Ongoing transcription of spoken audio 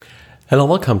Hello,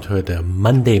 welcome to the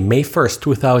Monday, May 1st,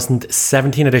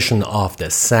 2017 edition of the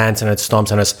SANS Internet Storm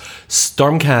Center's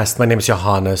StormCast. My name is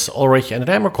Johannes Ulrich and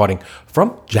I'm recording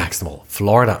from Jacksonville,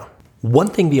 Florida. One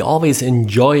thing we always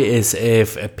enjoy is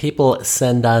if people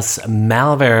send us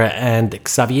malware, and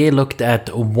Xavier looked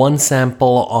at one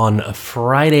sample on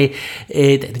Friday.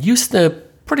 It used a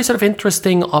pretty sort of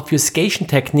interesting obfuscation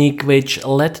technique which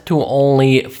led to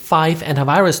only 5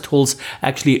 antivirus tools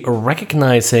actually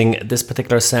recognizing this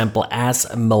particular sample as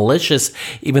malicious,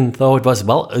 even though it was,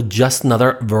 just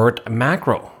another word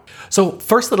macro. So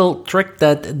first little trick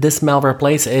that this malware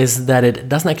plays is that it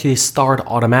doesn't actually start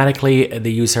automatically.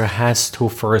 The user has to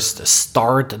first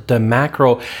start the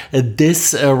macro.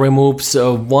 This removes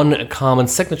one common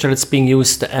signature that's being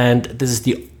used, and this is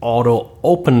the auto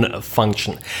open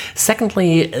function.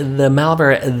 Secondly, the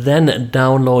malware then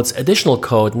downloads additional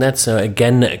code, and that's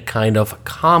again kind of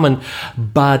common,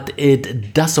 but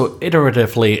it does so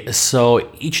iteratively. So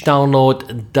each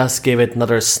download does give it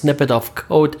another snippet of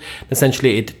code.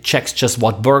 Essentially, it checks just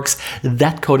what works.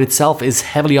 That code itself is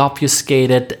heavily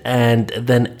obfuscated and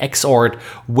then XORed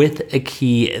with a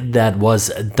key that was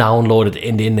downloaded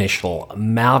in the initial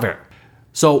malware.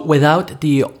 So without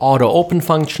the auto open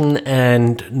function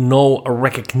and no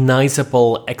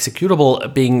recognizable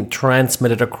executable being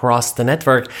transmitted across the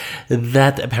network,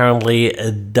 that apparently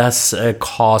does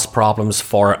cause problems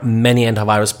for many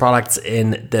antivirus products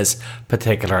in this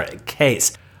particular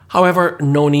case. However,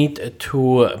 no need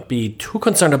to be too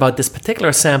concerned about this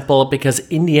particular sample, because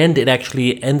in the end it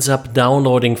actually ends up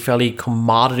downloading fairly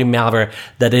commodity malware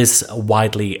that is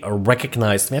widely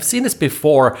recognized. We have seen this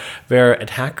before where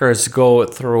attackers go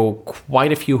through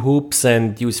quite a few hoops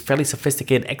and use fairly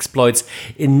sophisticated exploits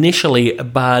initially,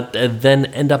 but then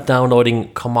end up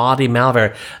downloading commodity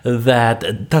malware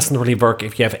that doesn't really work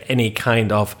if you have any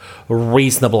kind of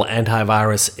reasonable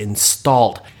antivirus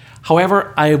installed.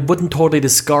 However, I wouldn't totally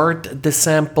discard this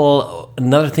sample.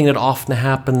 Another thing that often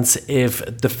happens, if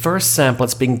the first sample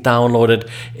that's being downloaded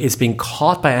is being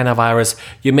caught by antivirus,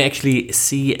 you may actually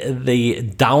see the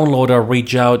downloader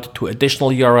reach out to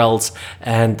additional URLs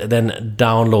and then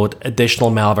download additional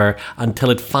malware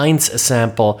until it finds a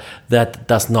sample that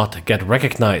does not get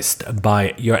recognized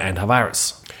by your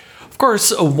antivirus. Of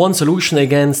course, one solution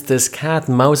against this cat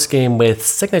and mouse game with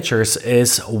signatures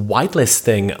is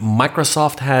whitelisting.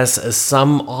 Microsoft has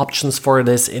some options for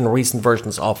this in recent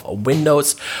versions of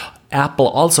Windows. Apple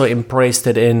also embraced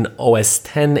it in OS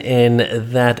X,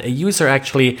 in that a user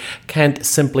actually can't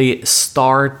simply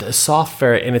start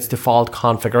software in its default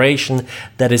configuration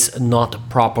that is not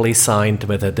properly signed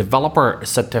with a developer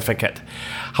certificate.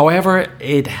 However,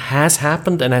 it has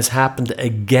happened and has happened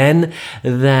again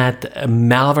that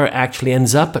malware actually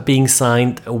ends up being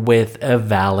signed with a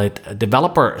valid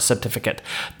developer certificate.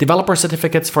 Developer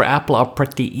certificates for Apple are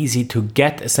pretty easy to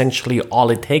get. Essentially, all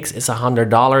it takes is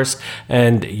 $100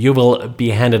 and you will be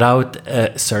handed out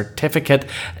a certificate.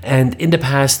 And in the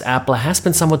past, Apple has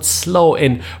been somewhat slow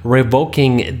in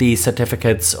revoking these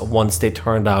certificates once they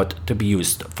turned out to be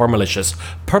used for malicious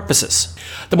purposes.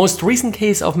 The most recent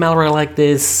case of malware like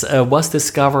this was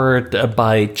discovered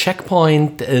by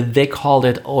Checkpoint. They called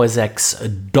it OS X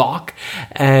Doc,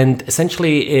 and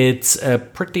essentially it's a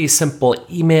pretty simple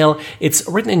email. It's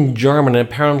written in German,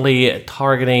 apparently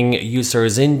targeting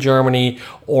users in Germany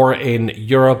or in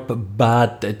Europe,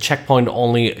 but Checkpoint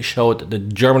only showed the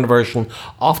German version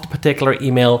of the particular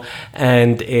email,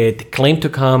 and it claimed to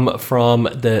come from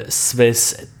the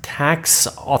Swiss tax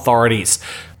authorities.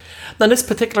 Now, in this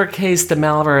particular case, the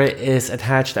malware is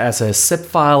attached as a zip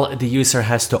file. The user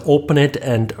has to open it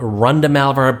and run the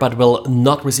malware, but will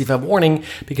not receive a warning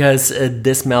because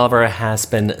this malware has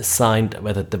been signed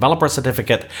with a developer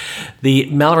certificate. The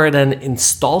malware then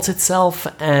installs itself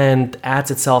and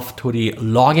adds itself to the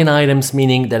login items,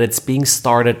 meaning that it's being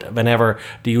started whenever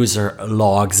the user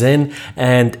logs in,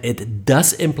 and it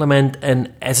does implement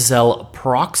an SSL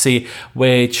proxy,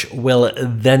 which will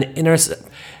then intercept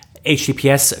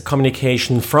HTTPS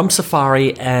communication from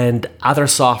Safari and other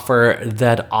software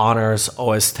that honors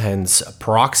OS X's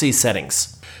proxy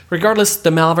settings. Regardless, the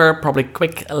malware, probably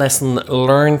quick lesson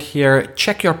learned here,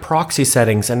 check your proxy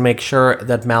settings and make sure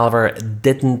that malware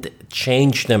didn't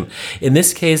change them. In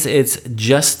this case, it's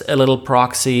just a little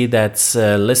proxy that's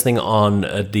listening on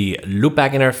the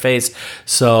loopback interface.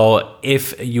 So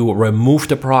if you remove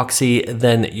the proxy,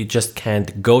 then you just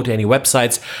can't go to any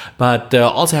websites. But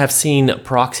also have seen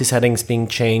proxy settings being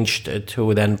changed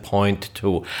to then point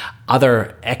to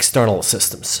other external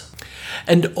systems.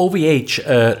 And OVH,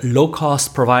 a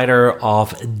low-cost provider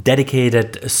of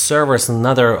dedicated servers and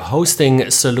other hosting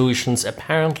solutions,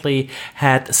 apparently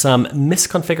had some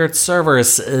misconfigured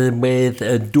servers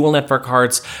with dual network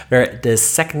cards, where the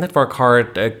second network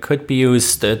card could be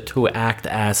used to act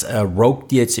as a rogue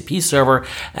DHCP server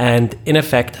and, in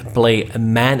effect, play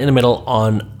man in the middle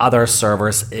on other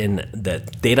servers in the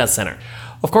data center.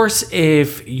 Of course,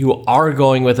 if you are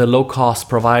going with a low-cost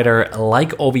provider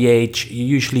like OVH, you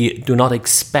usually do not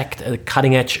expect a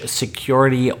cutting-edge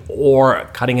security or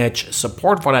cutting-edge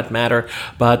support for that matter,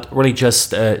 but really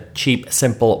just a cheap,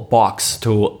 simple box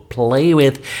to play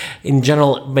with. In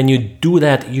general, when you do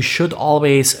that, you should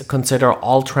always consider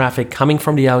all traffic coming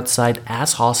from the outside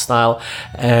as hostile,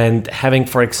 and having,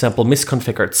 for example,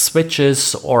 misconfigured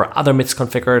switches or other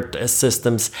misconfigured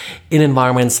systems in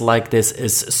environments like this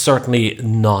is certainly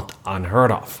not unheard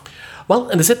of. Well,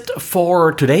 and that's it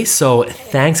for today. So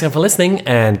thanks again for listening,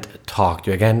 and talk to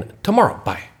you again tomorrow.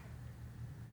 Bye.